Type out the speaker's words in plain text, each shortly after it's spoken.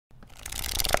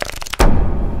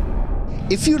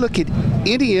if you look at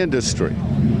any industry,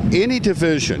 any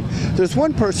division, there's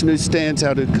one person who stands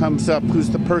out, who comes up, who's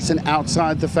the person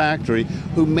outside the factory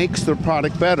who makes their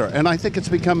product better. And I think it's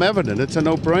become evident. It's a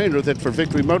no-brainer that for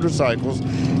Victory Motorcycles,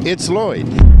 it's Lloyd.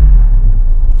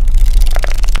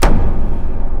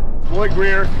 Lloyd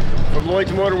Greer from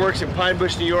Lloyd's Motorworks in Pine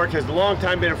Bush, New York, has a long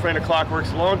time been a friend of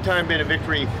Clockworks, a long time been a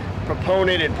Victory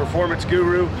proponent and performance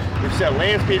guru. We've set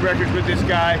land speed records with this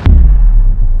guy.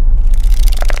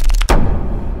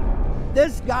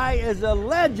 This guy is a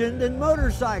legend in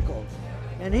motorcycles,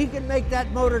 and he can make that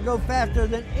motor go faster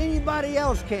than anybody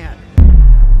else can.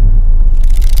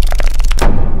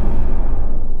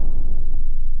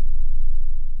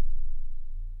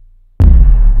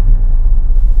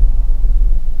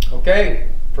 Okay,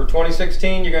 for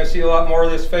 2016, you're going to see a lot more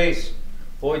of this face.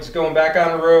 Lloyd's going back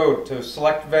on the road to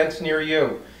select events near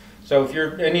you. So if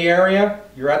you're in the area,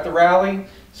 you're at the rally,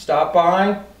 stop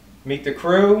by, meet the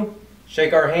crew,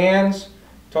 shake our hands,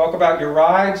 talk about your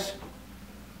rides.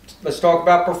 Let's talk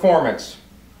about performance.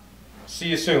 See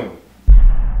you soon.